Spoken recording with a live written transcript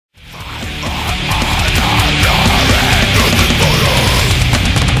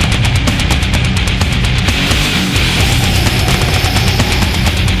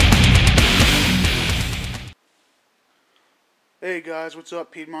Hey guys, what's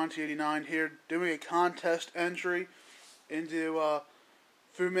up? Piedmonte89 here, doing a contest entry into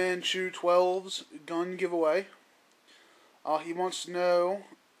Fumasterchu12's gun giveaway. He wants to know,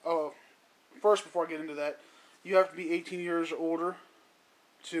 first before I get into that, you have to be 18 years or older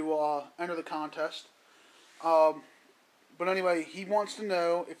to enter the contest. But anyway, he wants to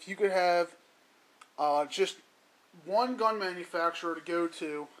know if you could have just one gun manufacturer to go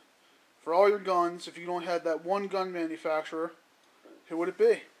to for all your guns. If you only had that one gun manufacturer, who would it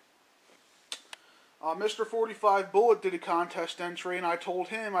be? Mr. 45 Bullet did a contest entry, and I told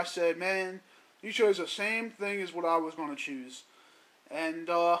him, I said, man, you chose the same thing as what I was going to choose. And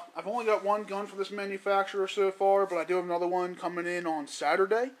I've only got one gun for this manufacturer so far, but I do have another one coming in on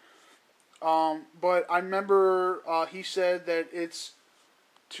Saturday. But I remember he said that it's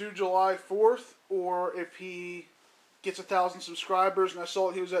to July 4th, or if he gets 1,000 subscribers, and I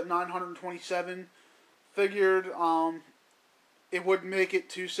saw he was at 927, figured it would make it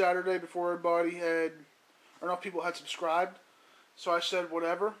to Saturday before everybody had, or enough people had subscribed. So I said,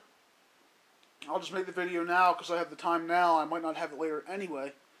 whatever. I'll just make the video now because I have the time now. I might not have it later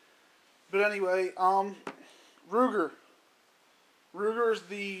anyway. But anyway, Ruger. Ruger is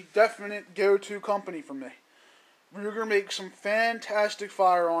the definite go-to company for me. Ruger makes some fantastic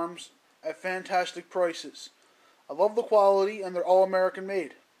firearms at fantastic prices. I love the quality, and they're all American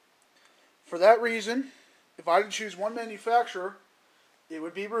made. For that reason, if I had to choose one manufacturer, it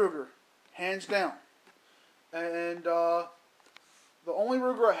would be Ruger, hands down. And the only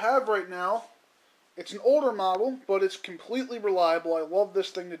Ruger I have right now, it's an older model, but it's completely reliable. I love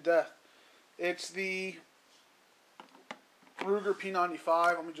this thing to death. It's the Ruger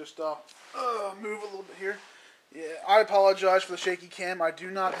P95. Let me just move a little bit here. Yeah, I apologize for the shaky cam. I do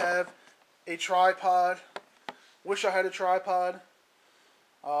not have a tripod. Wish I had a tripod.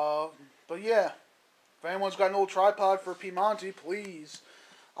 But yeah, if anyone's got an old tripod for Piedmonte, please.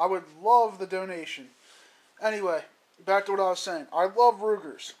 I would love the donation. Anyway, back to what I was saying. I love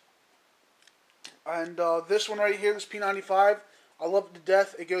Rugers. And this one right here, this P95, I love it to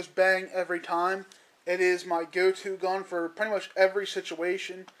death. It goes bang every time. It is my go-to gun for pretty much every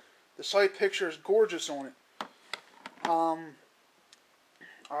situation. The sight picture is gorgeous on it. I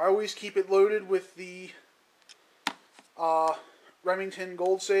always keep it loaded with the Remington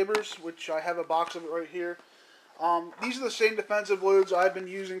Gold Sabers, which I have a box of it right here. These are the same defensive loads I've been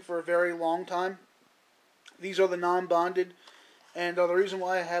using for a very long time. These are the non-bonded, and the reason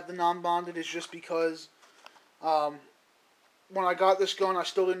why I have the non-bonded is just because when I got this gun, I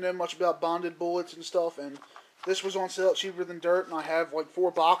still didn't know much about bonded bullets and stuff, and this was on sale cheaper than dirt, and I have like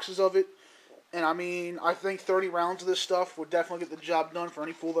 4 boxes of it. And I mean, I think 30 rounds of this stuff would definitely get the job done for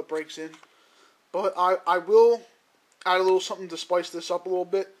any fool that breaks in. But I will add a little something to spice this up a little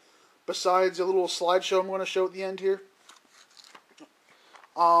bit, besides a little slideshow I'm going to show at the end here.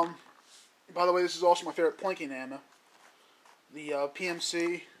 By the way, this is also my favorite plinking ammo. The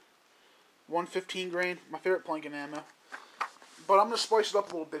PMC 115 grain, my favorite plinking ammo. But I'm going to spice it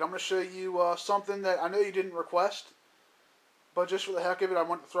up a little bit. I'm going to show you something that I know you didn't request, but just for the heck of it, I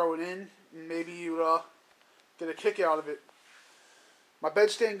want to throw it in, and maybe you get a kick out of it. My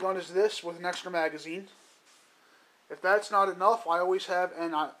bedstand gun is this, with an extra magazine. If that's not enough, I always have,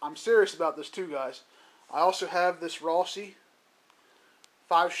 and I'm serious about this too, guys, I also have this Rossi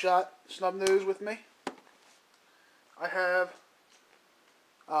 5-shot snub nose with me. I have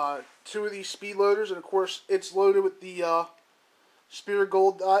 2 of these speed loaders, and of course, it's loaded with the Spear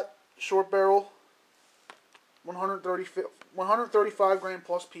Gold Dot short barrel 135 grain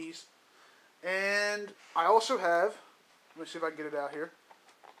plus piece. And I also have, let me see if I can get it out here,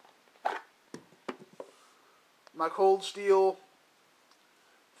 my Cold Steel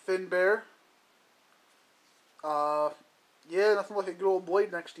Fin Bear. Yeah, nothing like a good old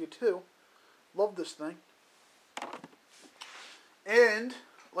blade next to you too. Love this thing. And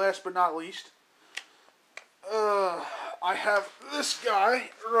last but not least, I have this guy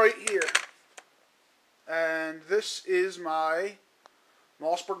right here. And this is my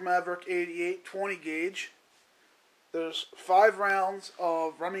Mossberg Maverick 88 20 gauge. There's 5 rounds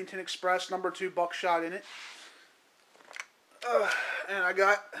of Remington Express No. 2 buckshot in it. And I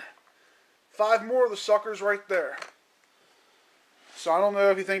got 5 more of the suckers right there. So I don't know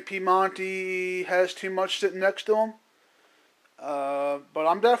if you think Piedmonte has too much sitting next to him. But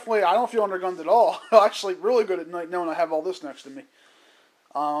I don't feel undergunned at all. I'm actually really good at night knowing I have all this next to me.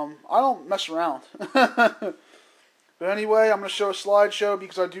 I don't mess around. But anyway, I'm going to show a slideshow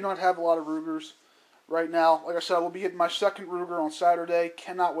because I do not have a lot of Rugers right now. Like I said, I will be getting my second Ruger on Saturday.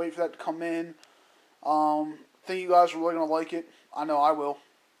 Cannot wait for that to come in. Think you guys are really going to like it. I know I will.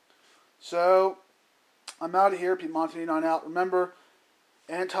 So, I'm out of here. Pete 9 out. Remember,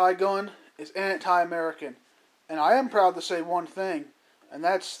 anti-gun is anti-American. And I am proud to say one thing, and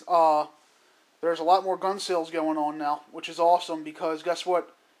that's there's a lot more gun sales going on now, which is awesome because guess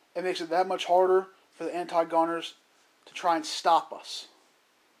what? It makes it that much harder for the anti-gunners to try and stop us.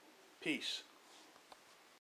 Peace.